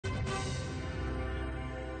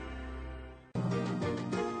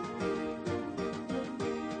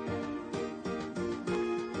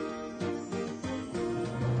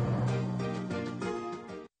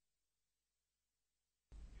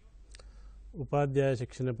ఉపాధ్యాయ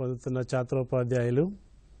శిక్షణ పొందుతున్న ఛాత్రోపాధ్యాయులు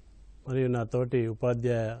మరియు నా తోటి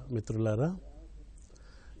ఉపాధ్యాయ మిత్రులారా,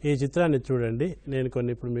 ఈ చిత్రాన్ని చూడండి. నేను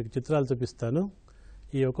ఇప్పుడు మీకు చిత్రాలు చూపిస్తాను.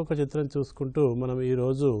 ఈ ఒక్కొక్క చిత్రం చూసుకుంటూ మనం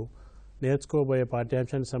ఈరోజు నేర్చుకోబోయే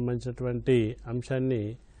పాఠ్యాంశానికి సంబంధించినటువంటి అంశాన్ని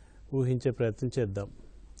ఊహించే ప్రయత్నం చేద్దాం.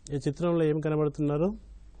 ఈ చిత్రంలో ఏం కనబడుతున్నారు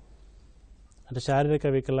అంటే శారీరక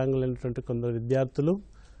వికలాంగులైనటువంటి కొందరు విద్యార్థులు,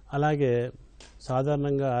 అలాగే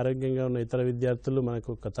సాధారణంగా ఆరోగ్యంగా ఉన్న ఇతర విద్యార్థులు మనకు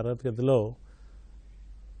ఒక తరగతి గదిలో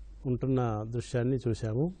ఉంటున్న దృశ్యాన్ని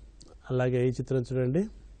చూసాము. అలాగే ఈ చిత్రం చూడండి.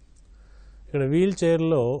 ఇక్కడ వీల్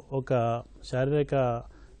చైర్లో ఒక శారీరక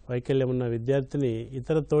వైకల్యం ఉన్న విద్యార్థిని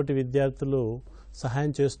ఇతర తోటి విద్యార్థులు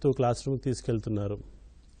సహాయం చేస్తూ క్లాస్ రూమ్కి తీసుకెళ్తున్నారు.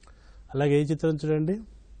 అలాగే ఈ చిత్రం చూడండి.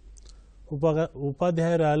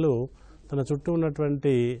 ఉపాధ్యాయురాలు తన చుట్టూ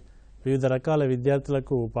ఉన్నటువంటి వివిధ రకాల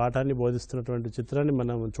విద్యార్థులకు పాఠాన్ని బోధిస్తున్నటువంటి చిత్రాన్ని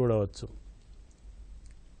మనం చూడవచ్చు.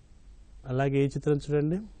 అలాగే ఈ చిత్రం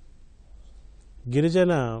చూడండి.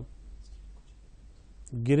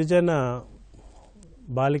 గిరిజన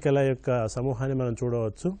బాలికల యొక్క సమూహాన్ని మనం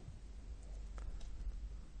చూడవచ్చు.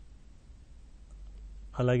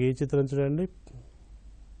 అలాగే ఈ చిత్రం చూడండి.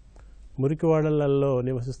 మురికివాడలలో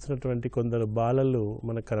నివసిస్తున్నటువంటి కొందరు బాలలు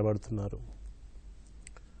మనకు కనబడుతున్నారు.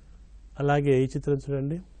 అలాగే ఈ చిత్రం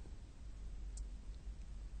చూడండి.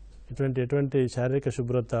 ఎటువంటి శారీరక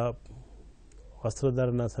శుభ్రత,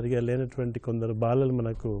 వస్త్రధారణ సరిగా లేనటువంటి కొందరు బాలలు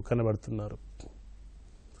మనకు కనబడుతున్నారు.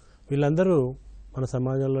 వీళ్ళందరూ మన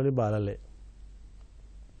సమాజంలోని బాలలే.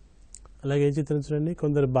 అలాగే ఈ చిత్రం చూడండి.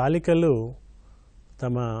 కొందరు బాలికలు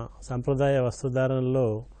తమ సంప్రదాయ వస్త్రధారణలో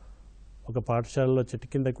ఒక పాఠశాలలో చెట్టు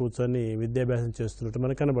కింద కూర్చొని విద్యాభ్యాసం చేస్తున్నట్టు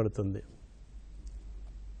మనకు కనబడుతుంది.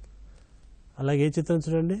 అలాగే ఈ చిత్రం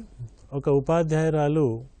చూడండి. ఒక ఉపాధ్యాయురాలు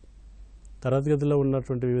తరగతి గదిలో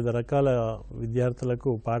ఉన్నటువంటి వివిధ రకాల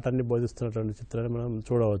విద్యార్థులకు పాఠాన్ని బోధిస్తున్నటువంటి చిత్రాన్ని మనం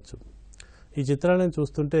చూడవచ్చు. ఈ చిత్రాలను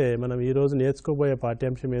చూస్తుంటే మనం ఈరోజు నేర్చుకోబోయే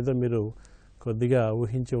పాఠ్యాంశం ఏదో మీరు కొద్దిగా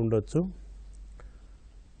ఊహించి ఉండొచ్చు.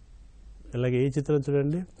 అలాగే ఈ చిత్రం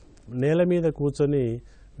చూడండి. నేల మీద కూర్చొని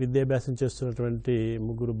విద్యాభ్యాసం చేస్తున్నటువంటి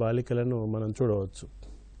ముగ్గురు బాలికలను మనం చూడవచ్చు.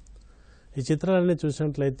 ఈ చిత్రాలన్నీ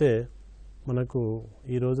చూసినట్లయితే మనకు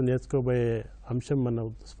ఈరోజు నేర్చుకోబోయే అంశం మన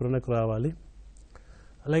స్ఫురణకు రావాలి.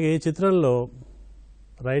 అలాగే ఈ చిత్రంలో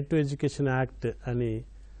రైట్ టు ఎడ్యుకేషన్ యాక్ట్ అని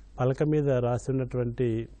పలక మీద రాసి ఉన్నటువంటి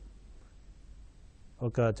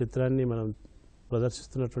ఒక చిత్రాన్ని మనం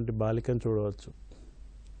ప్రదర్శిస్తున్నటువంటి బాలికను చూడవచ్చు.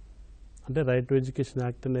 అంటే రైట్ టు ఎడ్యుకేషన్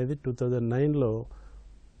యాక్ట్ అనేది 2009లో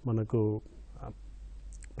మనకు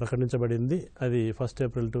ప్రకటించబడింది. అది 1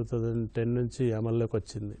 ఏప్రిల్ 2010 నుంచి అమల్లోకి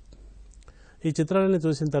వచ్చింది. ఈ చిత్రాన్ని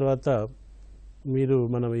చూసిన తర్వాత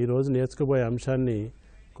మనం ఈరోజు నేర్చుకోబోయే అంశాన్ని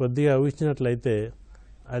కొద్దిగా ఊహించినట్లయితే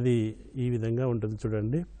అది ఈ విధంగా ఉంటుంది.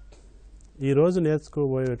 చూడండి. ఈరోజు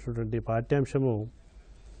నేర్చుకోబోయేటటువంటి పాఠ్యాంశము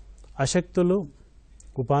అశక్తులు,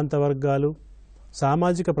 ఉపాంత వర్గాలు,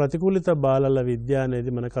 సామాజిక ప్రతికూలిత బాలల విద్య అనేది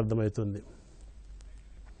మనకు అర్థమవుతుంది.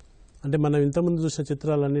 అంటే మనం ఇంతకుముందు చూసిన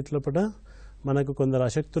చిత్రాలన్నింటిలో కూడా మనకు కొందరు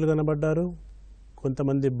అశక్తులు కనబడ్డారు,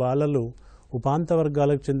 కొంతమంది బాలలు ఉపాంత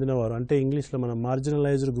వర్గాలకు చెందినవారు, అంటే ఇంగ్లీష్లో మనం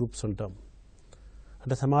మార్జినలైజ్డ్ గ్రూప్స్ ఉంటాం.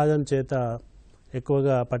 అంటే సమాజం చేత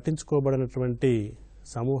ఎక్కువగా పట్టించుకోబడినటువంటి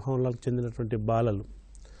సమూహంలోకి చెందినటువంటి బాలలు.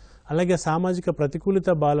 అలాగే సామాజిక ప్రతికూలిత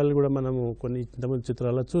బాలలు కూడా మనము ఇంతకుముందు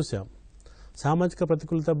చిత్రాల్లో చూసాం. సామాజిక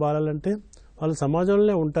ప్రతికూలిత బాలలు అంటే వాళ్ళు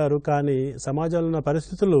సమాజంలోనే ఉంటారు, కానీ సమాజంలో ఉన్న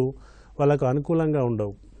పరిస్థితులు వాళ్ళకు అనుకూలంగా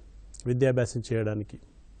ఉండవు విద్యాభ్యాసం చేయడానికి.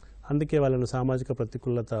 అందుకే వాళ్ళను సామాజిక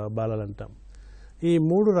ప్రతికూలత బాలలు అంటాం. ఈ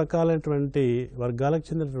 3 రకాలైనటువంటి వర్గాలకు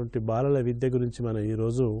చెందినటువంటి బాలల విద్య గురించి మనం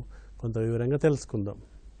ఈరోజు కొంత వివరంగా తెలుసుకుందాం.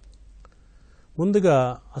 ముందుగా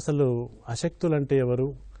అసలు అశక్తులు అంటే ఎవరు,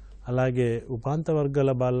 అలాగే ఉపాంత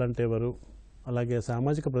వర్గాల బాలలు అంటే ఎవరు, అలాగే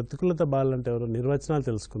సామాజిక ప్రతికూలత బాలలు అంటే ఎవరు, నిర్వచనాలు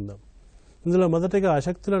తెలుసుకుందాం. ఇందులో మొదటగా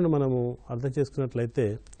అశక్తులను మనము అర్థం చేసుకున్నట్లయితే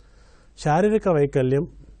శారీరక వైకల్యం,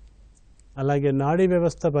 అలాగే నాడీ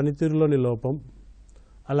వ్యవస్థ పనితీరులోని లోపం,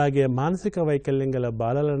 అలాగే మానసిక వైకల్యం గల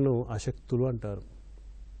బాలలను అశక్తులు అంటారు.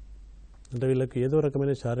 అంటే వీళ్ళకి ఏదో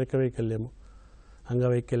రకమైన శారీరక వైకల్యము,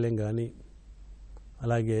 అంగవైకల్యం కానీ,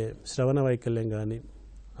 అలాగే శ్రవణ వైకల్యం కానీ,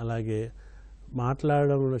 అలాగే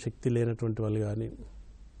మాట్లాడడంలో శక్తి లేనటువంటి వాళ్ళు కానీ,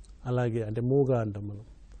 అలాగే అంటే మూగా అంటాం మనం,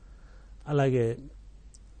 అలాగే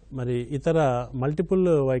మరి ఇతర మల్టిపుల్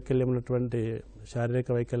వైకల్యం ఉన్నటువంటి శారీరక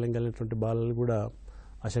వైకల్యం కలిగినటువంటి బాలలు కూడా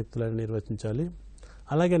అశక్తులను నిర్వచించాలి.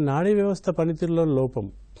 అలాగే నాడీ వ్యవస్థ పనితీరులో లోపం,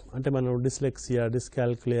 అంటే మనం డిస్లెక్సియా,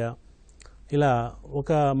 డిస్కాల్కులియా, ఇలా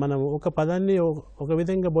మనం ఒక పదాన్ని ఒక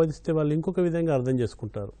విధంగా బోధిస్తే వాళ్ళు ఇంకొక విధంగా అర్థం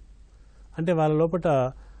చేసుకుంటారు. అంటే వాళ్ళ లోపల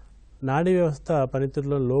నాడీ వ్యవస్థ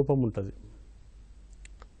పనితీరులో లోపం ఉంటుంది.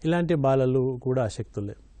 ఇలాంటి బాలలు కూడా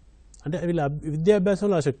అశక్తులే. అంటే వీళ్ళ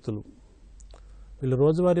విద్యాభ్యాసంలో అశక్తులు. వీళ్ళు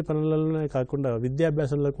రోజువారీ పనులలోనే కాకుండా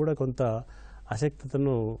విద్యాభ్యాసంలో కూడా కొంత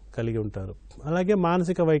అశక్తతను కలిగి ఉంటారు. అలాగే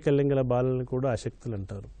మానసిక వైకల్యం గల బాలలను కూడా అశక్తులు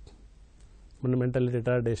అంటారు. మన మెంటల్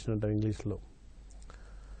రిటార్డేషన్ అంటాం ఇంగ్లీష్లో.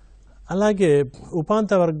 అలాగే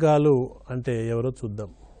ఉపాంత వర్గాలు అంటే ఎవరో చూద్దాం.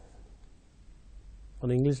 మన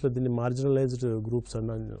ఇంగ్లీష్లో దీన్ని మార్జినలైజ్డ్ గ్రూప్స్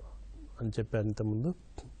అని చెప్పాను ఇంతకుముందు.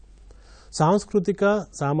 సాంస్కృతిక,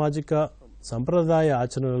 సామాజిక, సంప్రదాయ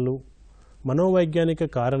ఆచరణలు, మనోవైజ్ఞానిక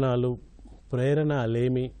కారణాలు, ప్రేరణ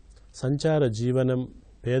లేమి, సంచార జీవనం,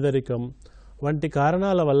 పేదరికం వంటి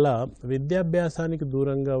కారణాల వల్ల విద్యాభ్యాసానికి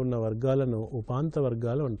దూరంగా ఉన్న వర్గాలను ఉపాంత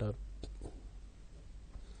వర్గాలు అంటారు.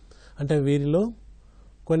 అంటే వీరిలో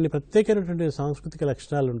కొన్ని ప్రత్యేకమైనటువంటి సాంస్కృతిక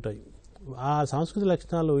లక్షణాలు ఉంటాయి. ఆ సాంస్కృతిక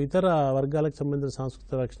లక్షణాలు ఇతర వర్గాలకు సంబంధించిన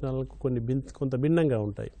సాంస్కృతిక లక్షణాలకు కొంత భిన్నంగా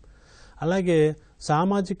ఉంటాయి. అలాగే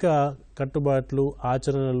సామాజిక కట్టుబాట్లు,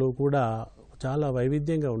 ఆచరణలు కూడా చాలా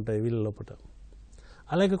వైవిధ్యంగా ఉంటాయి వీళ్ళ లోపల.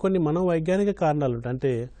 అలాగే కొన్ని మనోవైజ్ఞానిక కారణాలు ఉంటాయి.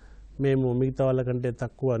 అంటే మేము మిగతా వాళ్ళకంటే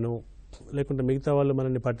తక్కువను, లేకుంటే మిగతా వాళ్ళు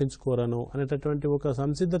మనల్ని పట్టించుకోరను అనేటటువంటి ఒక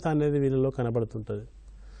సంసిద్ధత అనేది వీళ్ళలో కనబడుతుంటుంది.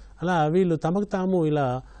 అలా వీళ్ళు తమకు తాము ఇలా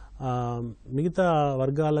మిగతా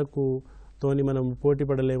వర్గాలకు తోని మనం పోటీ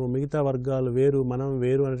పడలేము, మిగతా వర్గాలు వేరు, మనం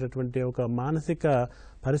వేరు అనేటటువంటి ఒక మానసిక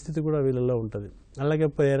పరిస్థితి కూడా వీళ్ళలో ఉంటుంది. అలాగే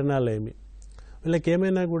ప్రేరణలేమి, వీళ్ళకి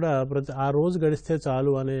ఏమైనా కూడా ఆ రోజు గడిస్తే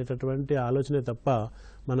చాలు అనేటటువంటి ఆలోచనే తప్ప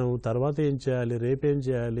మనం తర్వాత ఏం చేయాలి, రేపేం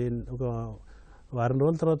చేయాలి, ఒక వారం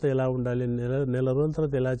రోజుల తర్వాత ఎలా ఉండాలి, నెల రోజుల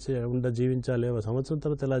తర్వాత ఎలా జీవించాలి, ఒక సంవత్సరం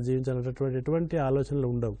తర్వాత ఎలా జీవించాలి అనేటటువంటి ఎటువంటి ఆలోచనలు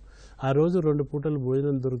ఉండవు. ఆ రోజు 2 పూటలు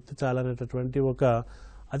భోజనం దొరికితే చాలనేటటువంటి ఒక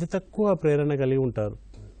అతి తక్కువ ప్రేరణ కలిగి ఉంటారు.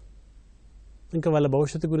 ఇంకా వాళ్ళ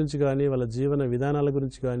భవిష్యత్తు గురించి కానీ, వాళ్ళ జీవన విధానాల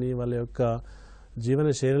గురించి కానీ, వాళ్ళ యొక్క జీవన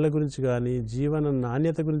శైలుల గురించి కానీ, జీవన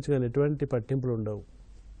నాణ్యత గురించి కానీ ఎటువంటి పట్టింపులు ఉండవు.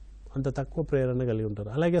 అంత తక్కువ ప్రేరణ కలిగి ఉంటారు.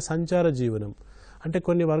 అలాగే సంచార జీవనం అంటే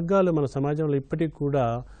కొన్ని వర్గాలు మన సమాజంలో ఇప్పటికి కూడా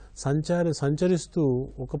సంచరిస్తూ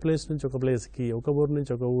ఒక ప్లేస్ నుంచి ఒక ప్లేస్కి, ఒక ఊరు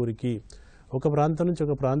నుంచి ఒక ఊరికి, ఒక ప్రాంతం నుంచి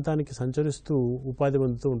ఒక ప్రాంతానికి సంచరిస్తూ ఉపాధి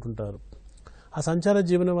పొందుతూ ఉంటుంటారు. ఆ సంచార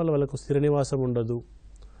జీవనం వల్ల వాళ్ళకు స్థిర నివాసం ఉండదు,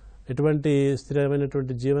 ఎటువంటి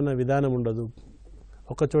స్థిరమైనటువంటి జీవన విధానం ఉండదు.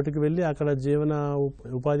 ఒక చోటికి వెళ్ళి అక్కడ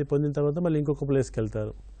ఉపాధి పొందిన తర్వాత మళ్ళీ ఇంకొక ప్లేస్కి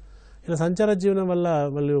వెళ్తారు. ఇలా సంచార జీవనం వల్ల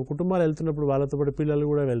వాళ్ళు కుటుంబాలు వెళ్తున్నప్పుడు వాళ్ళతో పాటు పిల్లలు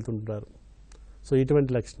కూడా వెళ్తుంటారు. సో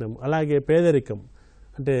ఇటువంటి లక్షణం. అలాగే పేదరికం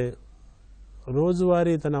అంటే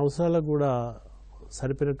రోజువారీ తన అవసరాలకు కూడా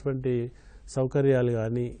సరిపోయినటువంటి సౌకర్యాలు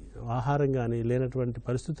కానీ, ఆహారం కానీ లేనటువంటి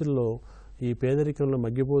పరిస్థితుల్లో ఈ పేదరికంలో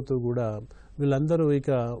మగ్గిపోతూ కూడా వీళ్ళందరూ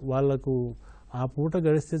ఇక వాళ్లకు ఆ పూట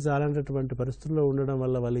గడిస్తే చాలనేటటువంటి పరిస్థితుల్లో ఉండడం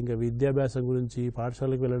వల్ల వాళ్ళు ఇంకా విద్యాభ్యాసం గురించి,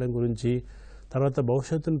 పాఠశాలకు వెళ్ళడం గురించి, తర్వాత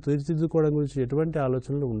భవిష్యత్తును తీర్చిదిద్దుకోవడం గురించి ఎటువంటి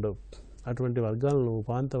ఆలోచనలు ఉండవు. అటువంటి వర్గాలను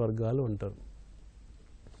ఉపాంత వర్గాలు అంటారు.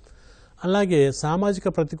 అలాగే సామాజిక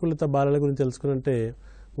ప్రతికూలత బాలల గురించి తెలుసుకున్నట్టే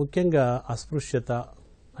ముఖ్యంగా అస్పృశ్యత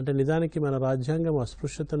అంటే నిజానికి మన రాజ్యాంగం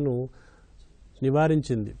అస్పృశ్యతను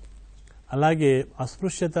నివారించింది. అలాగే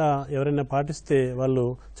అస్పృశ్యత ఎవరైనా పాటిస్తే వాళ్ళు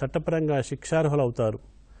చట్టపరంగా శిక్షార్హులు అవుతారు.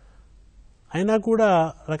 అయినా కూడా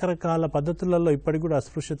రకరకాల పద్ధతులలో ఇప్పటికి కూడా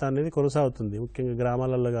అస్పృశ్యత అనేది కొనసాగుతుంది. ముఖ్యంగా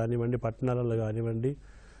గ్రామాలలో కానివ్వండి, పట్టణాలలో కానివ్వండి,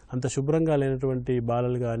 అంత శుభ్రంగా లేనటువంటి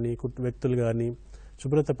బాలలు కానీ, వ్యక్తులు కానీ,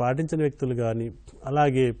 శుభ్రత పాటించని వ్యక్తులు కానీ,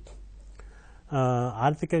 అలాగే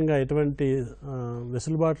ఆర్థికంగా ఎటువంటి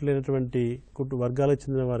వెసులుబాటు లేనటువంటి వర్గాలకు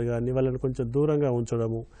చెందిన వారు కానీ వాళ్ళని కొంచెం దూరంగా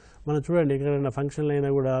ఉంచడము. మనం చూడండి, ఎక్కడైనా ఫంక్షన్లు అయినా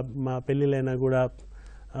కూడా, మా పెళ్ళిళ్ళైనా కూడా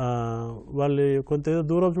వాళ్ళు కొంత ఏదో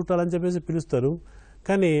దూరం చుట్టాలని చెప్పేసి పిలుస్తారు.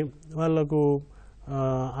 కానీ వాళ్ళకు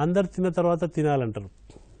అందరు తిన్న తర్వాత తినాలంటారు.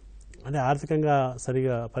 అంటే ఆర్థికంగా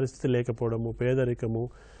సరిగా పరిస్థితి లేకపోవడము, పేదరికము,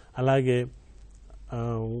 అలాగే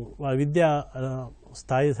విద్యా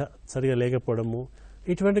స్థాయి సరిగా లేకపోవడము,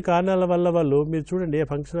 ఇటువంటి కారణాల వల్ల వాళ్ళు మీరు చూడండి ఏ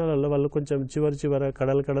ఫంక్షన్లలో వాళ్ళు కొంచెం చివర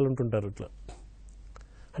కడలు ఉంటుంటారు. ఇట్లా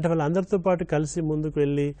అంటే వాళ్ళు అందరితో పాటు కలిసి ముందుకు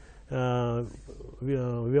వెళ్ళి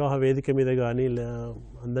వివాహ వేదిక మీద కానీ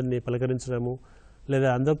అందరినీ పలకరించడము, లేదా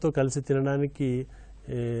అందరితో కలిసి తినడానికి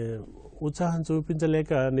ఉత్సాహం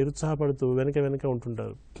చూపించలేక నిరుత్సాహపడుతూ వెనక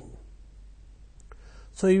ఉంటుంటారు.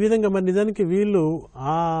 సో ఈ విధంగా మరి నిజానికి వీళ్ళు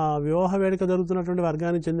ఆ వివాహ వేడుక జరుగుతున్నటువంటి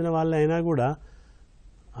వర్గానికి చెందిన వాళ్ళే అయినా కూడా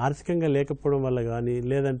ఆర్థికంగా లేకపోవడం వల్ల కానీ,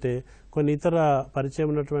 లేదంటే కొన్ని ఇతర పరిచయం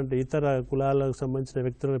ఉన్నటువంటి ఇతర కులాలకు సంబంధించిన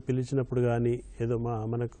వ్యక్తులను పిలిచినప్పుడు కానీ, ఏదో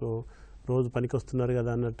మనకు రోజు పనికి వస్తున్నారు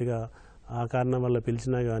కదా అన్నట్టుగా ఆ కారణం వల్ల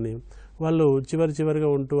పిలిచినా కానీ వాళ్ళు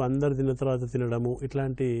చివరిగా ఉంటూ అందరు తిన్న తర్వాత తినడము,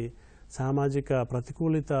 ఇట్లాంటి సామాజిక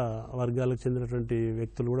ప్రతికూలిత వర్గాలకు చెందినటువంటి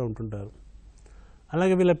వ్యక్తులు కూడా ఉంటుంటారు.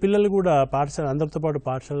 అలాగే వీళ్ళ పిల్లలు కూడా అందరితో పాటు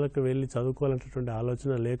పాఠశాలకు వెళ్ళి చదువుకోవాలనేటటువంటి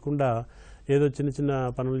ఆలోచన లేకుండా ఏదో చిన్న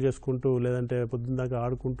పనులు చేసుకుంటూ, లేదంటే పొద్దున్న దాకా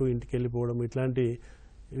ఆడుకుంటూ ఇంటికి వెళ్ళిపోవడం, ఇట్లాంటి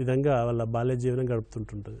విధంగా వాళ్ళ బాల్య జీవనం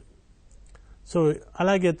గడుపుతుంటుంది. సో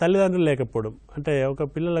అలాగే తల్లిదండ్రులు లేకపోవడం అంటే ఒక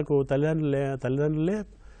పిల్లలకు తల్లిదండ్రులే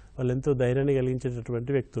వాళ్ళు ఎంతో ధైర్యాన్ని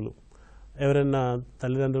కలిగించేటటువంటి వ్యక్తులు. ఎవరైనా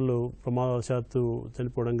తల్లిదండ్రులు ప్రమాదవశాత్తు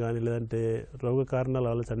చనిపోవడం కానీ లేదంటే రోగ కారణాల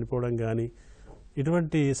వల్ల చనిపోవడం కానీ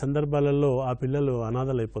ఇటువంటి సందర్భాలలో ఆ పిల్లలు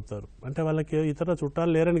అనాథలు అయిపోతారు. అంటే వాళ్ళకి ఇతర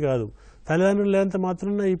చుట్టాలు లేరని కాదు, తల్లిదండ్రులు లేనంత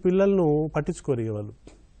మాత్రాన ఈ పిల్లలను పట్టించుకోరు వాళ్ళు.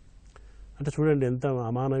 అంటే చూడండి ఎంత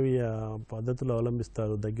అమానవీయ పద్ధతులు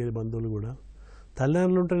అవలంబిస్తారు దగ్గర బంధువులు కూడా.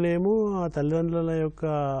 తల్లిదండ్రులు ఉంటేనేమో ఆ తల్లిదండ్రుల యొక్క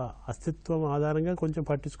అస్తిత్వం ఆధారంగా కొంచెం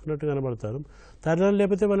పట్టించుకున్నట్టు కనబడతారు, తల్లిదండ్రులు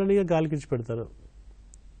లేకపోతే వాళ్ళని గాలికి ఇచ్చిపెడతారు.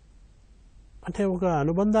 అంటే ఒక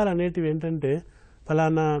అనుబంధాలు అనేటివి ఏంటంటే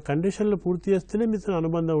ఫలానా కండిషన్లు పూర్తి చేస్తేనే మీతో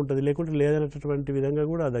అనుబంధం ఉంటుంది, లేకుంటే లేదనేటటువంటి విధంగా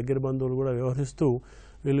కూడా దగ్గర బంధువులు కూడా వ్యవహరిస్తూ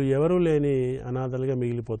వీళ్ళు ఎవరూ లేని అనాథలుగా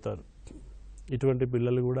మిగిలిపోతారు. ఇటువంటి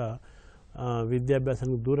పిల్లలు కూడా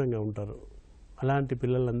విద్యాభ్యాసానికి దూరంగా ఉంటారు. అలాంటి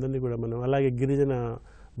పిల్లలందరినీ కూడా మనం అలాగే గిరిజన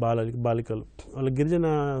బాలికలు వాళ్ళ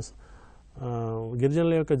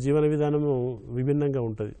గిరిజనుల యొక్క జీవన విధానము విభిన్నంగా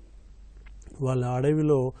ఉంటుంది. వాళ్ళ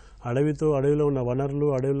అడవిలో ఉన్న వనరులు,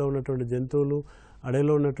 అడవిలో ఉన్నటువంటి జంతువులు,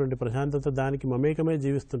 అడవిలో ఉన్నటువంటి ప్రశాంతత దానికి మమేకమై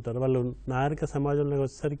జీవిస్తుంటారు. వాళ్ళు నాగరిక సమాజంలోకి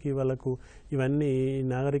వచ్చేసరికి వాళ్ళకు ఇవన్నీ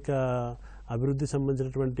నాగరిక అభివృద్ధి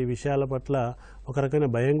సంబంధించినటువంటి విషయాల పట్ల ఒక రకమైన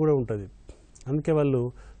భయం కూడా ఉంటుంది. అందుకే వాళ్ళు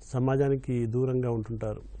సమాజానికి దూరంగా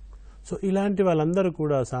ఉంటుంటారు. సో ఇలాంటి వాళ్ళందరూ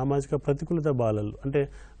కూడా సామాజిక ప్రతికూలత బాలలు. అంటే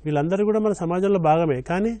వీళ్ళందరూ కూడా మన సమాజంలో భాగమే,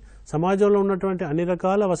 కానీ సమాజంలో ఉన్నటువంటి అన్ని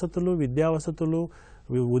రకాల వసతులు, విద్యా వసతులు,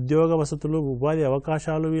 ఉద్యోగ వసతులు, ఉపాధి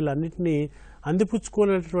అవకాశాలు వీళ్ళన్నింటినీ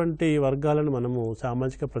అందిపుచ్చుకునేటువంటి వర్గాలను మనము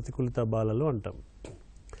సామాజిక ప్రతికూలత బాలలు అంటాం.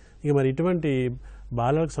 ఇక మరి ఇటువంటి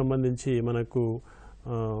బాలలకు సంబంధించి మనకు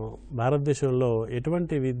భారతదేశంలో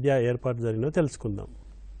ఎటువంటి విద్యా ఏర్పాటు జరిగిందో తెలుసుకుందాం.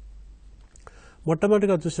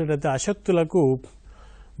 మొట్టమొదటిగా చూసినట్లయితే అశక్తులకు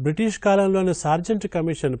బ్రిటిష్ కాలంలోని సార్జెంట్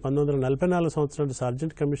కమిషన్ 1944 సంవత్సరం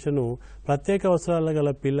సార్జెంట్ కమిషను ప్రత్యేక అవసరాలు గల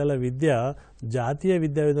పిల్లల విద్య జాతీయ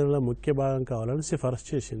విద్యా విధానంలో ముఖ్య భాగం కావాలని సిఫారసు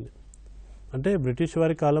చేసింది. అంటే బ్రిటిష్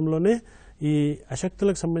వారి కాలంలోనే ఈ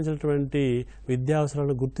అశక్తులకు సంబంధించినటువంటి విద్యా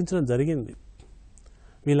అవసరాలను గుర్తించడం జరిగింది.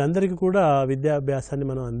 వీళ్ళందరికీ కూడా విద్యాభ్యాసాన్ని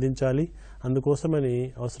మనం అందించాలి. అందుకోసమని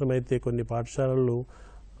అవసరమైతే కొన్ని పాఠశాలలు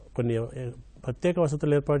కొన్ని ప్రత్యేక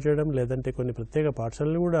వసతులు ఏర్పాటు చేయడం, లేదంటే కొన్ని ప్రత్యేక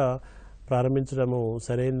పాఠశాలలు కూడా ప్రారంభించడము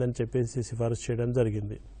సరైందని చెప్పేసి సిఫారసు చేయడం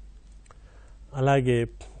జరిగింది. అలాగే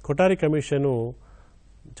కొఠారి కమిషను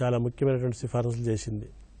చాలా ముఖ్యమైనటువంటి సిఫారసులు చేసింది.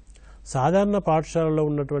 సాధారణ పాఠశాలలో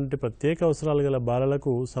ఉన్నటువంటి ప్రత్యేక అవసరాలు గల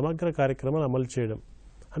బాలలకు సమగ్ర కార్యక్రమాలు అమలు చేయడం.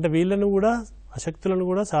 అంటే వీళ్ళను కూడా అశక్తులను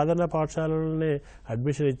కూడా సాధారణ పాఠశాలలోనే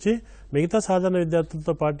అడ్మిషన్ ఇచ్చి మిగతా సాధారణ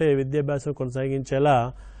విద్యార్థులతో పాటే విద్యాభ్యాసం కొనసాగించేలా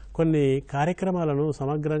కొన్ని కార్యక్రమాలను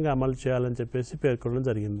సమగ్రంగా అమలు చేయాలని చెప్పేసి పేర్కొనడం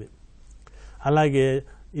జరిగింది. అలాగే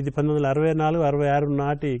ఇది 1964-66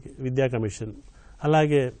 నాటి విద్యా కమిషన్.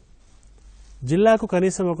 అలాగే జిల్లాకు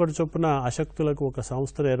కనీసం ఒకటి చొప్పున అశక్తులకు ఒక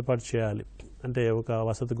సంస్థను ఏర్పాటు చేయాలి. అంటే ఒక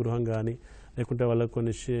వసతి గృహం కానీ, లేకుంటే వాళ్ళకు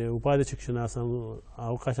కొన్ని ఉపాధి శిక్షణ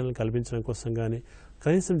అవకాశాలను కల్పించడం కోసం కానీ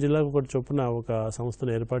కనీసం జిల్లాకు ఒకటి చొప్పున ఒక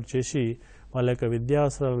సంస్థను ఏర్పాటు చేసి వాళ్ళ యొక్క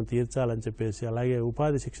విద్యావసరాలను తీర్చాలని చెప్పేసి, అలాగే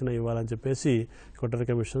ఉపాధి శిక్షణ ఇవ్వాలని చెప్పేసి కొఠారి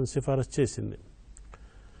కమిషన్ సిఫారసు చేసింది.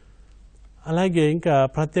 అలాగే ఇంకా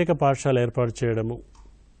ప్రత్యేక పాఠశాల ఏర్పాటు చేయడము,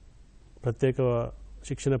 ప్రత్యేక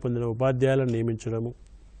శిక్షణ పొందిన ఉపాధ్యాయులను నియమించడము,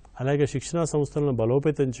 అలాగే శిక్షణా సంస్థలను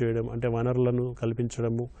బలోపేతం చేయడం, అంటే వనరులను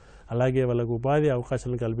కల్పించడము, అలాగే వాళ్ళకు ఉపాధి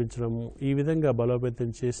అవకాశాలను కల్పించడము, ఈ విధంగా బలోపేతం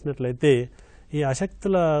చేసినట్లయితే ఈ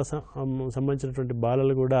అశక్తుల సంబంధించినటువంటి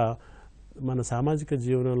బాలలు కూడా మన సామాజిక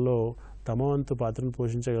జీవనంలో తమ వంతు పాత్రను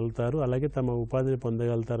పోషించగలుగుతారు, అలాగే తమ ఉపాధిని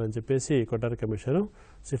పొందగలుగుతారని చెప్పేసి కొఠారి కమిషన్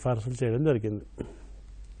సిఫార్సులు చేయడం జరిగింది.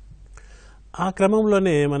 ఆ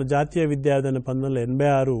క్రమంలోనే మన జాతీయ విద్యా విధానం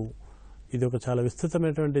 1986 ఇది ఒక చాలా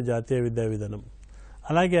విస్తృతమైనటువంటి జాతీయ విద్యా విధానం.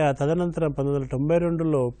 అలాగే ఆ తదనంతరం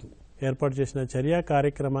 1992లో ఏర్పాటు చేసిన చర్యా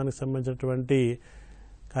కార్యక్రమానికి సంబంధించినటువంటి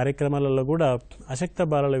కార్యక్రమాలలో కూడా అశక్త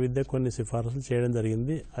బాలల విద్య కొన్ని సిఫారసులు చేయడం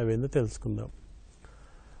జరిగింది. అవి ఏందో తెలుసుకుందాం.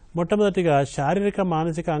 మొట్టమొదటిగా శారీరక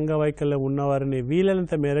మానసిక అంగవైకల్యం ఉన్నవారిని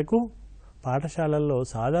వీలైనంత మేరకు పాఠశాలల్లో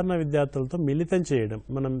సాధారణ విద్యార్థులతో మిళితం చేయడం.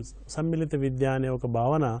 మనం సమ్మిళిత విద్య అనే ఒక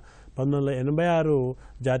భావన 1986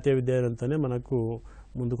 జాతీయ విద్యావిధానంతోనే మనకు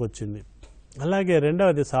ముందుకొచ్చింది. అలాగే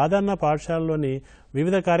రెండవది సాధారణ పాఠశాలలోని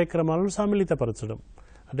వివిధ కార్యక్రమాలను సమ్మిళితపరచడం.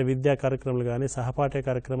 అంటే విద్యా కార్యక్రమాలు కానీ, సహపాఠ్య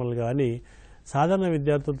కార్యక్రమాలు కానీ సాధారణ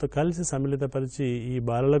విద్యార్థులతో కలిసి సమ్మిళితపరిచి ఈ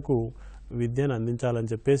బాలలకు విద్యను అందించాలని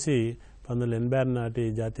చెప్పేసి 1986 నాటి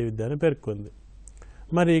జాతీయ విద్యాన్ని పేర్కొంది.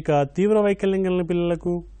 మరి ఇక తీవ్ర వైకల్యం కలిగిన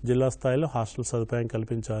పిల్లలకు జిల్లా స్థాయిలో హాస్టల్ సదుపాయం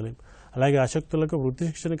కల్పించాలి. అలాగే అశక్తులకు వృత్తి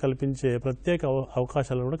శిక్షణ కల్పించే ప్రత్యేక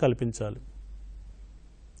అవకాశాలను కూడా కల్పించాలి.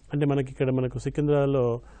 అంటే మనకు సికింద్రాబాద్లో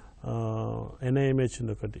NIMH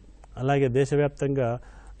ఉంది ఒకటి. అలాగే దేశవ్యాప్తంగా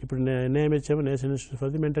ఇప్పుడు NIMH ఏమో national institute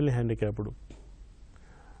for the mentally handicapped.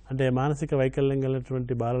 అంటే మానసిక వైకల్యం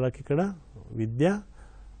కలిగినటువంటి బాలలకు ఇక్కడ విద్య,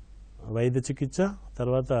 వైద్య చికిత్స,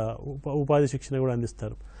 తర్వాత ఉపాధి శిక్షణ కూడా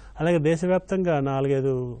అందిస్తారు. అలాగే దేశవ్యాప్తంగా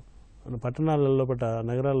 4-5 పట్టణాల లోపల,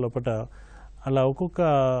 నగరాల లోపల అలా ఒక్కొక్క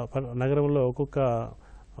నగరంలో ఒక్కొక్క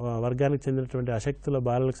వర్గానికి చెందినటువంటి అశక్తుల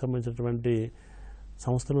బాలలకు సంబంధించినటువంటి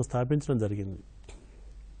సంస్థను స్థాపించడం జరిగింది.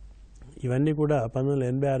 ఇవన్నీ కూడా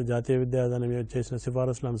 1986 జాతీయ విద్యా విధానం చేసిన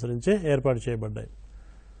సిఫారసులను అనుసరించే ఏర్పాటు చేయబడ్డాయి.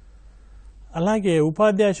 అలాగే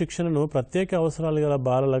ఉపాధ్యాయ శిక్షణను ప్రత్యేక అవసరాలు గల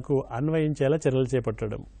బాలలకు అన్వయించేలా చర్యలు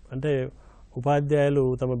చేపట్టడం. అంటే ఉపాధ్యాయులు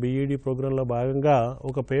తమ బీఈడీ ప్రోగ్రాంలో భాగంగా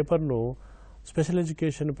ఒక పేపర్ను, స్పెషల్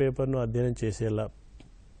ఎడ్యుకేషన్ పేపర్ను అధ్యయనం చేసేలా,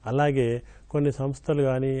 అలాగే కొన్ని సంస్థలు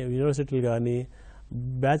కానీ యూనివర్సిటీలు కానీ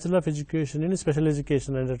bachelor of education in special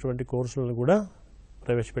education అనేటువంటి కోర్సులను కూడా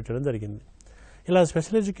ప్రవేశపెట్టడం జరిగింది. ఇలా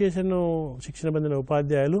స్పెషల్ ఎడ్యుకేషన్ శిక్షణ పొందిన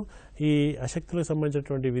ఉపాధ్యాయులు ఈ అశక్తులకు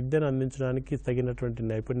సంబంధించినటువంటి విద్యను అందించడానికి తగినటువంటి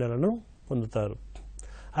నైపుణ్యాలను పొందుతారు.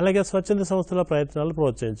 అలాగే స్వచ్ఛంద సంస్థల ప్రయత్నాలు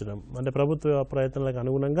ప్రోత్సహించడం. అంటే ప్రభుత్వ ప్రయత్నాలకు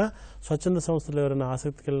అనుగుణంగా స్వచ్ఛంద సంస్థలు ఎవరైనా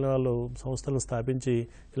ఆసక్తి కలిగిన వాళ్ళు సంస్థలను స్థాపించి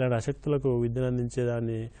ఇలాంటి అశక్తులకు విద్యను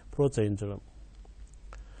అందించేదాన్ని ప్రోత్సహించడం.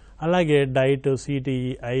 అలాగే డైట్, సిటిఈ,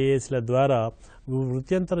 ఐఏఎస్ల ద్వారా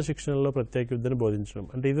వృత్యంతర శిక్షణలో ప్రత్యేక విద్యను బోధించడం.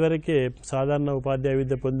 అంటే ఇదివరకే సాధారణ ఉపాధ్యాయ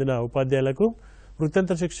విద్య పొందిన ఉపాధ్యాయులకు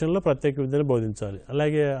వృత్యంతర శిక్షణలో ప్రత్యేక విద్యను బోధించాలి.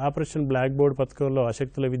 అలాగే ఆపరేషన్ బ్లాక్ బోర్డ్ పథకంలో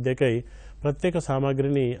అశక్తుల విద్యకై ప్రత్యేక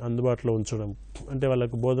సామాగ్రిని అందుబాటులో ఉంచడం. అంటే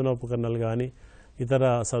వాళ్ళకు బోధనోపకరణాలు కానీ ఇతర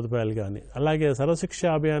సదుపాయాలు కానీ. అలాగే సర్వశిక్ష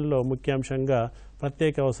అభియాన్లో ముఖ్యాంశంగా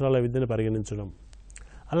ప్రత్యేక అవసరాల విద్యను పరిగణించడం.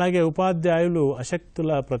 అలాగే ఉపాధ్యాయులు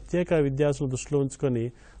అశక్తుల ప్రత్యేక విద్యాసులు దృష్టిలో ఉంచుకొని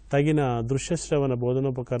తగిన దృశ్యశ్రవణ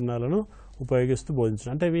బోధనోపకరణాలను ఉపయోగిస్తూ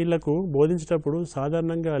బోధించడం. అంటే వీళ్లకు బోధించేటప్పుడు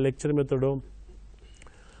సాధారణంగా లెక్చర్ మెథడో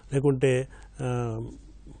లేకుంటే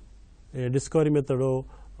డిస్కవరీ మెథడో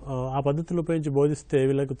ఆ పద్ధతులు ఉపయోగించి బోధిస్తే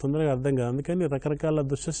వీళ్ళకు తొందరగా అర్థం కాదు. అందుకని రకరకాల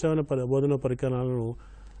దృశ్యశ్రవణ బోధన పరికరాలను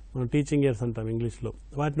మనం టీచింగ్ ఎయిడ్స్ అంటాం ఇంగ్లీష్లో,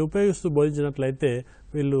 వాటిని ఉపయోగిస్తూ బోధించినట్లయితే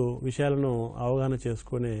వీళ్ళు విషయాలను అవగాహన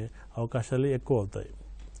చేసుకునే అవకాశాలు ఎక్కువ అవుతాయి.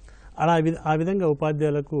 ఆ విధంగా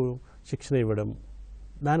ఉపాధ్యాయులకు శిక్షణ ఇవ్వడం,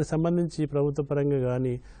 దానికి సంబంధించి ప్రభుత్వ పరంగా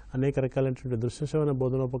కానీ అనేక రకాలైనటువంటి దృశ్యశ్రవణ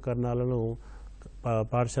బోధనోపకరణాలను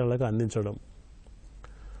పాఠశాలలకు అందించడం.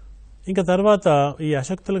 ఇంకా తర్వాత ఈ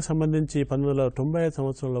అశక్తులకు సంబంధించి 1995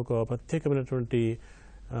 సంవత్సరంలో ఒక ప్రత్యేకమైనటువంటి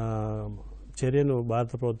చర్యను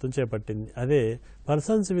భారత ప్రభుత్వం చేపట్టింది. అదే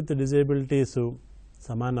పర్సన్స్ విత్ డిజేబిలిటీస్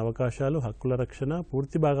సమాన అవకాశాలు, హక్కుల రక్షణ,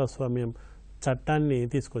 పూర్తి భాగస్వామ్యం చట్టాన్ని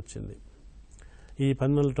తీసుకొచ్చింది. ఈ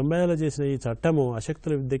 1995లో చేసిన ఈ చట్టము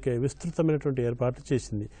అశక్తుల విద్యకి విస్తృతమైనటువంటి ఏర్పాట్లు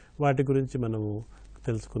చేసింది. వాటి గురించి మనము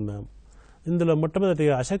తెలుసుకుందాం. ఇందులో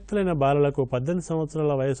మొట్టమొదటిగా అశక్తులైన బాలలకు 18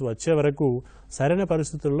 సంవత్సరాల వయసు వచ్చే వరకు సరైన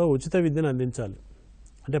పరిస్థితుల్లో ఉచిత విద్యను అందించాలి.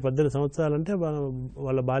 అంటే 18 సంవత్సరాలంటే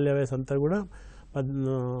వాళ్ళ బాల్య వయసు అంతా కూడా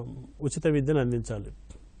ఉచిత విద్యను అందించాలి.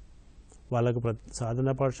 వాళ్ళకు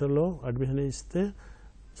సాధారణ పాఠశాలలో అడ్మిషన్ ఇస్తే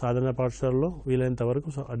సాధారణ పాఠశాలలో వీలైనంత వరకు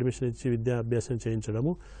అడ్మిషన్ ఇచ్చి విద్యా అభ్యాసం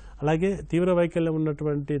చేయించడము. అలాగే తీవ్ర వైకల్యం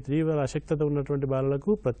ఉన్నటువంటి, తీవ్ర అశక్తత ఉన్నటువంటి బాలలకు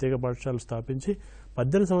ప్రత్యేక పాఠశాలలు స్థాపించి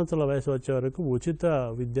 18 సంవత్సరాల వయసు వచ్చే వరకు ఉచిత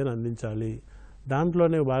విద్యను అందించాలి.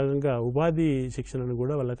 దాంట్లోనే భాగంగా ఉపాధి శిక్షణను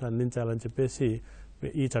కూడా వాళ్ళకి అందించాలని చెప్పేసి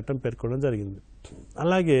ఈ చట్టం పేర్కొనడం జరిగింది.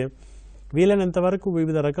 అలాగే వీలైనంత వరకు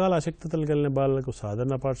వివిధ రకాల అశక్తతలు కలిగిన బాలలకు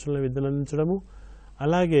సాధారణ పాఠశాల విద్యను అందించడము,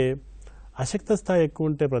 అలాగే అశక్త స్థాయి ఎక్కువ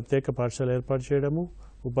ఉంటే ప్రత్యేక పాఠశాల ఏర్పాటు చేయడము,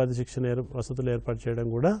 ఉపాధి శిక్షణ వసతులు ఏర్పాటు చేయడం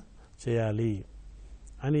కూడా చేయాలి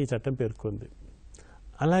అని ఈ చట్టం పేర్కొంది.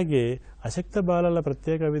 అలాగే అశక్త బాలల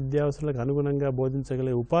ప్రత్యేక విద్యావసరాలకు అనుగుణంగా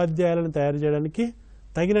బోధించగలిగే ఉపాధ్యాయులను తయారు చేయడానికి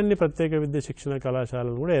తగినన్ని ప్రత్యేక విద్య శిక్షణ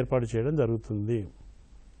కళాశాలను కూడా ఏర్పాటు చేయడం జరుగుతుంది.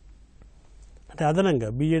 అంటే అదనంగా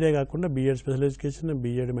బీఎడే కాకుండా BEd special education,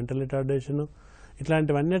 BEd mental retardation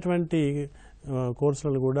ఇట్లాంటివన్నటువంటి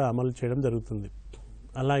కోర్సులను కూడా అమలు చేయడం జరుగుతుంది.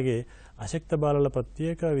 అలాగే అశక్త బాలల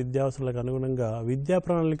ప్రత్యేక విద్యావసరాలకు అనుగుణంగా విద్యా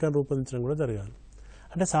ప్రణాళికను రూపొందించడం కూడా జరగాలి.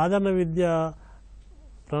 అంటే సాధారణ విద్యా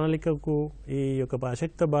ప్రణాళికకు ఈ యొక్క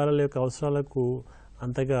అశక్త బాలల యొక్క అవసరాలకు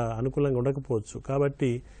అంతగా అనుకూలంగా ఉండకపోవచ్చు.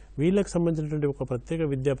 కాబట్టి వీళ్ళకు సంబంధించినటువంటి ఒక ప్రత్యేక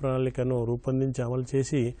విద్యా ప్రణాళికను రూపొందించి అమలు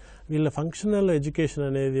చేసి వీళ్ళ ఫంక్షనల్ ఎడ్యుకేషన్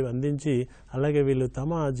అనేది అందించి, అలాగే వీళ్ళు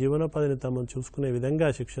తమ జీవనోపాధిని తమ చూసుకునే విధంగా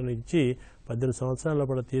శిక్షణ ఇచ్చి 18 సంవత్సరాల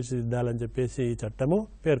లోపల తీర్చిదిద్దాలని చెప్పేసి ఈ చట్టము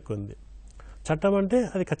పేర్కొంది. చట్టం అంటే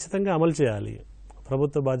అది ఖచ్చితంగా అమలు చేయాలి,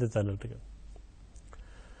 ప్రభుత్వ బాధ్యత అన్నట్టుగా.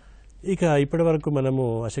 ఇక ఇప్పటి వరకు మనము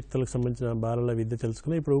అశక్తులకు సంబంధించిన బాలల విద్య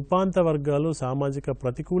తెలుసుకున్నాం. ఇప్పుడు ఉపాంత వర్గాలు, సామాజిక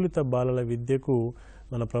ప్రతికూలిత బాలల విద్యకు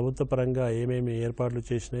మన ప్రభుత్వ పరంగా ఏమేమి ఏర్పాట్లు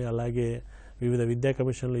చేసినాయి, అలాగే వివిధ విద్యా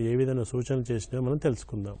కమిషన్లు ఏ విధంగా సూచనలు చేసినాయో మనం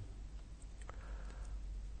తెలుసుకుందాం.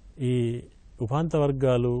 ఈ ఉపాంత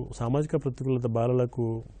వర్గాలు, సామాజిక ప్రతికూలిత బాలలకు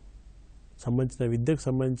సంబంధించిన విద్యకు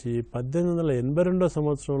సంబంధించి 1882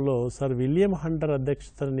 సంవత్సరంలో సర్ విలియం హంటర్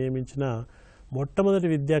అధ్యక్షతను నియమించిన మొట్టమొదటి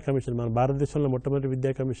విద్యా కమిషన్, మన భారతదేశంలో మొట్టమొదటి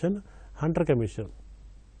విద్యా కమిషన్ హంటర్ కమిషన్.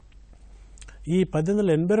 ఈ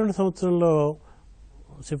 1882 సంవత్సరంలో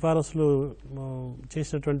సిఫారసులు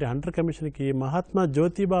చేసినటువంటి హంటర్ కమిషన్కి మహాత్మా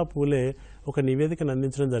జ్యోతిబా పూలే ఒక నివేదికను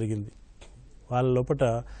అందించడం జరిగింది. వాళ్ళ లోపల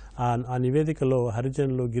ఆ నివేదికలో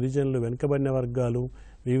హరిజనులు, గిరిజనులు, వెనుకబడిన వర్గాలు,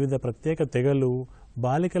 వివిధ ప్రత్యేక తెగలు,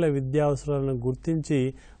 బాలికల విద్యా అవసరాలను గుర్తించి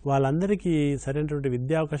వాళ్ళందరికీ సరైనటువంటి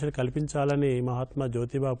విద్యా అవకాశాలు కల్పించాలని మహాత్మా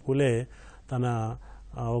జ్యోతిబా పూలే తన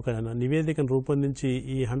ఒక నివేదికను రూపొందించి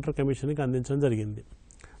ఈ హంటర్ కమిషన్కి అందించడం జరిగింది.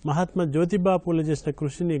 మహాత్మా జ్యోతిబా పూలే చేసిన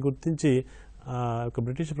కృషిని గుర్తించి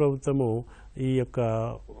బ్రిటిష్ ప్రభుత్వము ఈ యొక్క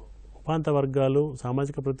ఉపాంత వర్గాలు,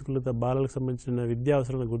 సామాజిక ప్రతికూలత, బాలలకు సంబంధించిన విద్యా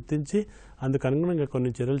అవసరాలను గుర్తించి అందుకు అనుగుణంగా కొన్ని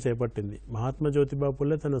చర్యలు చేపట్టింది. మహాత్మా జ్యోతిబా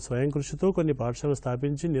పూలే తన స్వయం కృషితో కొన్ని పాఠశాలలు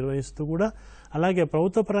స్థాపించి నిర్వహిస్తూ కూడా, అలాగే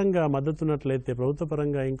ప్రభుత్వపరంగా మద్దతున్నట్లయితే,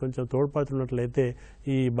 ప్రభుత్వపరంగా ఇంకొంచెం తోడ్పాటున్నట్లయితే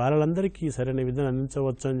ఈ బాలలందరికీ సరైన విధానం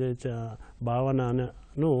అందించవచ్చు అనే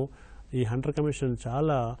భావనను ఈ హంటర్ కమిషన్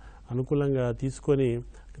చాలా అనుకూలంగా తీసుకొని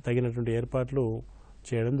తగినటువంటి ఏర్పాట్లు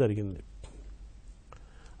చేయడం జరిగింది.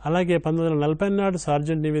 అలాగే 1940 నాడు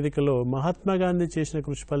సార్జెంట్ నివేదికలో మహాత్మా గాంధీ చేసిన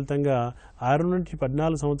కృషి ఫలితంగా 6 నుండి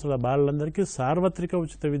 14 సంవత్సరాల బాలలందరికీ సార్వత్రిక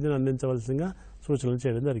ఉచిత విద్యను అందించవలసిందిగా సూచనలు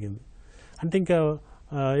చేయడం జరిగింది. అంటే ఇంకా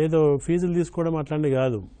ఏదో ఫీజులు తీసుకోవడం అట్లాంటివి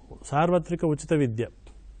కాదు, సార్వత్రిక ఉచిత విద్య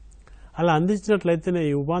అలా అందించినట్లయితేనే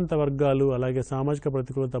ఈ ఉపాంత వర్గాలు, అలాగే సామాజిక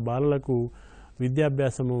ప్రతికూలత బాలలకు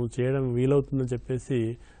విద్యాభ్యాసము చేయడం వీలవుతుందని చెప్పేసి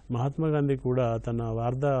మహాత్మా గాంధీ కూడా తన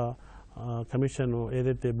వార్ధా కమిషన్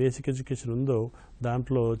ఏదైతే బేసిక్ ఎడ్యుకేషన్ ఉందో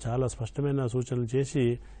దాంట్లో చాలా స్పష్టమైన సూచనలు చేసి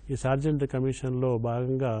ఈ సార్జెంట్ కమిషన్లో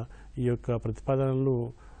భాగంగా ఈ యొక్క ప్రతిపాదనలు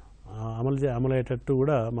అమలయ్యేటట్టు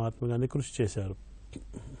కూడా మహాత్మా గాంధీ కృషి చేశారు.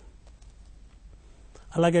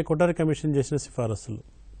 అలాగే కొటారి కమిషన్ చేసిన సిఫారసులు: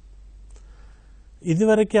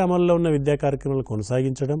 ఇదివరకే అమల్లో ఉన్న విద్యా కార్యక్రమాలు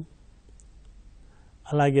కొనసాగించడం,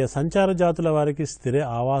 అలాగే సంచార జాతుల వారికి స్థిర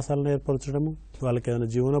ఆవాసాలను ఏర్పరచడము, వాళ్ళకి ఏదైనా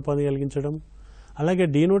జీవనోపాధి కలిగించడం, అలాగే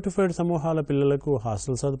డీనోటిఫైడ్ సమూహాల పిల్లలకు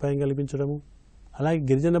హాస్టల్ సదుపాయం కల్పించడము, అలాగే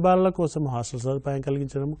గిరిజన బాలల కోసం హాస్టల్ సదుపాయం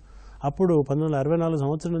కలిగించడము. అప్పుడు 1964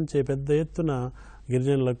 సంవత్సరం నుంచే పెద్ద ఎత్తున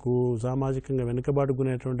గిరిజనులకు, సామాజికంగా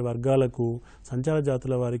వెనుకబాటుకునేటువంటి వర్గాలకు, సంచార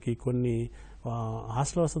జాతుల వారికి కొన్ని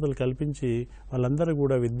హాస్టల్ వసతులు కల్పించి వాళ్ళందరూ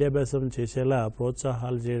కూడా విద్యాభ్యాసం చేసేలా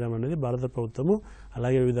ప్రోత్సాహాలు చేయడం అనేది భారత ప్రభుత్వము,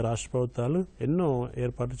 అలాగే వివిధ రాష్ట్ర ప్రభుత్వాలు ఎన్నో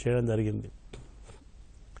ఏర్పాట్లు చేయడం జరిగింది.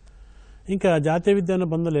 ఇంకా జాతీయ విద్యాన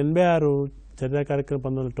 1986 చర్యా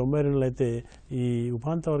కార్యక్రమం 1992 అయితే ఈ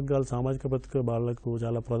ఉపాంత వర్గాల సామాజిక ప్రతికూల బాలలకు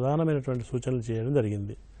చాలా ప్రధానమైనటువంటి సూచనలు చేయడం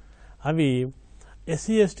జరిగింది. అవి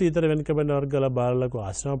ఎస్సీ, ఎస్టీ, ఇతర వెనుకబడిన వర్గాల బాలలకు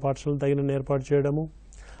ఆశ్రమ పాఠశాలను తగిన ఏర్పాటు చేయడము,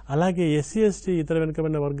 అలాగే ఎస్సీ, ఎస్టీ, ఇతర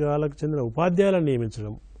వెనుకబడిన వర్గాలకు చెందిన ఉపాధ్యాయులను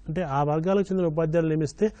నియమించడం. అంటే ఆ వర్గాలకు చెందిన ఉపాధ్యాయులు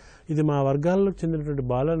నియమిస్తే ఇది మా వర్గాలకు చెందినటువంటి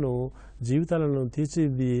బాలను జీవితాలను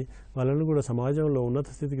తీర్చిది వాళ్ళను కూడా సమాజంలో ఉన్నత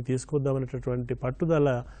స్థితికి తీసుకొద్దామనేటటువంటి పట్టుదల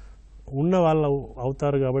ఉన్న వాళ్ళు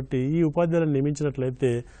అవుతారు. కాబట్టి ఈ ఉపాధ్యాయులను నియమించినట్లయితే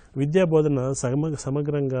విద్యా బోధన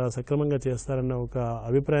సమగ్రంగా సక్రమంగా చేస్తారన్న ఒక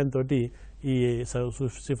అభిప్రాయంతో ఈ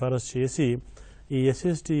సిఫారసు చేసి ఈ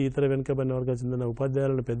ఎస్సీ, ఇతర వెనుకబడిన వర్గాలకు చెందిన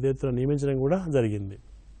ఉపాధ్యాయులను పెద్ద ఎత్తున నియమించడం కూడా జరిగింది.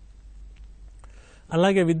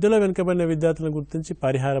 అలాగే విద్యలో వెనుకబడిన విద్యార్థులను గుర్తించి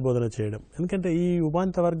పరిహార బోధన చేయడం. ఎందుకంటే ఈ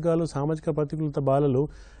ఉపాంత వర్గాలు, సామాజిక ప్రతికూలత బాలలు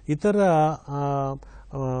ఇతర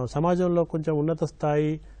సమాజంలో కొంచెం ఉన్నత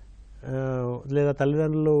స్థాయి లేదా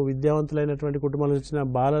తల్లిదండ్రులు విద్యావంతులైనటువంటి కుటుంబాలకు వచ్చిన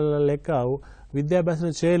బాలల లెక్క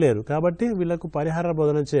విద్యాభ్యాసం చేయలేరు. కాబట్టి వీళ్లకు పరిహార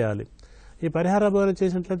బోధన చేయాలి. ఈ పరిహార బోధన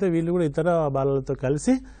చేసినట్లయితే వీళ్ళు కూడా ఇతర బాలలతో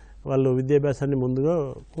కలిసి వాళ్ళు విద్యాభ్యాసాన్ని ముందుగా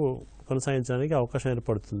కొనసాగించడానికి అవకాశం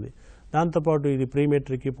ఏర్పడుతుంది. దాంతోపాటు ఇది ప్రీ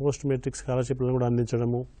మెట్రిక్, పోస్ట్ మెట్రిక్ స్కాలర్షిప్లను కూడా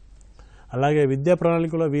అందించడము, అలాగే విద్యా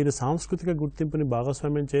ప్రణాళికలో వీరి సాంస్కృతిక గుర్తింపుని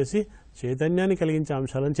భాగస్వామ్యం చేసి చైతన్యాన్ని కలిగించే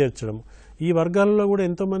అంశాలను చేర్చడం. ఈ వర్గాలలో కూడా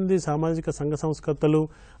ఎంతోమంది సామాజిక సంఘ సంస్కర్తలు,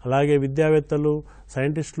 అలాగే విద్యావేత్తలు,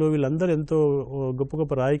 సైంటిస్టులు, వీళ్ళందరూ ఎంతో గొప్ప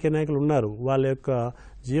గొప్ప రాజకీయ నాయకులు ఉన్నారు. వాళ్ళ యొక్క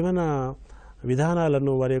జీవన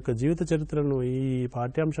విధానాలను, వారి యొక్క జీవిత చరిత్రను ఈ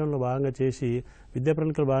పాఠ్యాంశంలో భాగంగా చేసి, విద్యా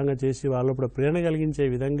ప్రణాళికలో భాగంగా చేసి వాళ్ళప్పుడు ప్రేరణ కలిగించే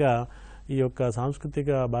విధంగా ఈ యొక్క సాంస్కృతిక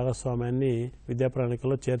భాగస్వామ్యాన్ని విద్యా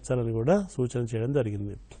ప్రణాళికలో చేర్చాలని కూడా సూచన చేయడం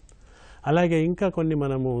జరిగింది. అలాగే ఇంకా కొన్ని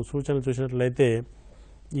మనము సూచనలు చూసినట్లయితే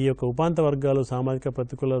ఈ యొక్క ఉపాంత వర్గాలు, సామాజిక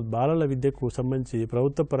ప్రతికూల బాలల విద్యకు సంబంధించి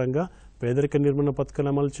ప్రభుత్వ పరంగా పేదరిక నిర్మూలన పథకాలు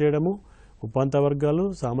అమలు చేయడము, ఉపాంత వర్గాలు,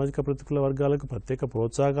 సామాజిక ప్రతికూల వర్గాలకు ప్రత్యేక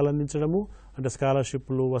ప్రోత్సాహాలు అందించడము, అంటే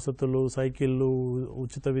స్కాలర్షిప్లు, వసతులు, సైకిళ్ళు,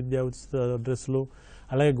 ఉచిత విద్య, ఉచిత డ్రెస్సులు,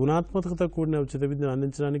 అలాగే గుణాత్మకత కూడిన ఉచిత విద్యను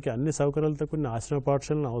అందించడానికి అన్ని సౌకర్యాలతో కూడిన ఆశ్రమ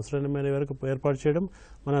పాఠశాలను అవసరమైన వరకు ఏర్పాటు చేయడం.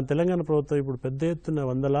 మన తెలంగాణ ప్రభుత్వం ఇప్పుడు పెద్ద ఎత్తున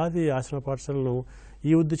వందలాది ఆశ్రమ పాఠశాలను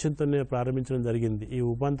ఈ ఉద్దేశంతోనే ప్రారంభించడం జరిగింది. ఈ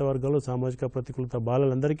ఉపాంత వర్గాలు, సామాజిక ప్రతికూలత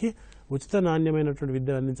బాలలందరికీ ఉచిత నాణ్యమైనటువంటి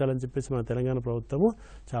విద్యను అందించాలని చెప్పేసి మన తెలంగాణ ప్రభుత్వము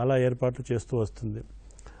చాలా ఏర్పాట్లు చేస్తూ వస్తుంది.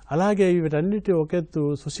 అలాగే వీటన్నిటి ఒకెత్తు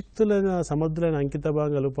సుశిక్తులైన సమర్థులైన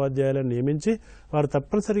అంకితభావం గల ఉపాధ్యాయులను నియమించి వారు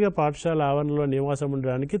తప్పనిసరిగా పాఠశాల ఆవరణలో నివాసం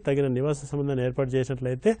ఉండడానికి తగిన నివాస సంబంధాన్ని ఏర్పాటు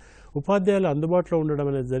చేసినట్లయితే ఉపాధ్యాయులు అందుబాటులో ఉండడం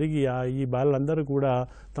అనేది జరిగి ఈ బాలలందరూ కూడా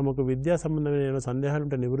తమకు విద్యా సంబంధమైన సందేహాలు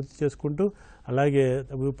ఉంటే నివృత్తి చేసుకుంటూ అలాగే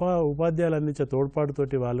ఉపాధ్యాయులు అందించే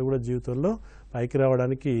తోడ్పాటుతోటి వాళ్ళు కూడా జీవితంలో పైకి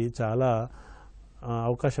రావడానికి చాలా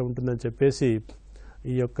అవకాశం ఉంటుందని చెప్పేసి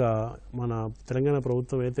ఈ యొక్క మన తెలంగాణ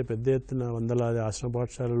ప్రభుత్వం అయితే పెద్ద ఎత్తున వందలాది ఆశ్రమ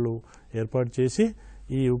పాఠశాలలు ఏర్పాటు చేసి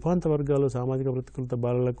ఈ ఉపాంత వర్గాలు సామాజిక ప్రతికూలత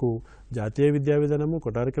బాలలకు జాతీయ విద్యా విధానము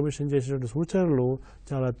కొఠారి కమిషన్ చేసినటువంటి సూచనలు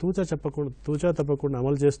చాలా తూచా తప్పకుండా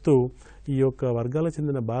అమలు చేస్తూ ఈ యొక్క వర్గాలకు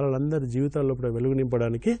చెందిన బాలలందరి జీవితాల్లో కూడా వెలుగు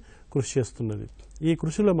నింపడానికి కృషి చేస్తున్నది. ఈ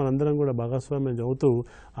కృషిలో మనందరం కూడా భాగస్వామ్యం అవుతూ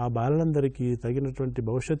ఆ బాలలందరికీ తగినటువంటి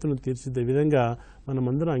భవిష్యత్తును తీర్చిదే విధంగా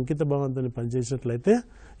మనమందరం అంకిత భావంతో పనిచేసినట్లయితే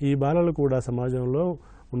ఈ బాలలు కూడా సమాజంలో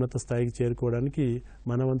ఉన్నత స్థాయికి చేరుకోవడానికి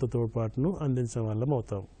మనవంతు తోడ్పాటును అందించే వాళ్ళం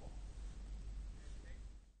అవుతాం.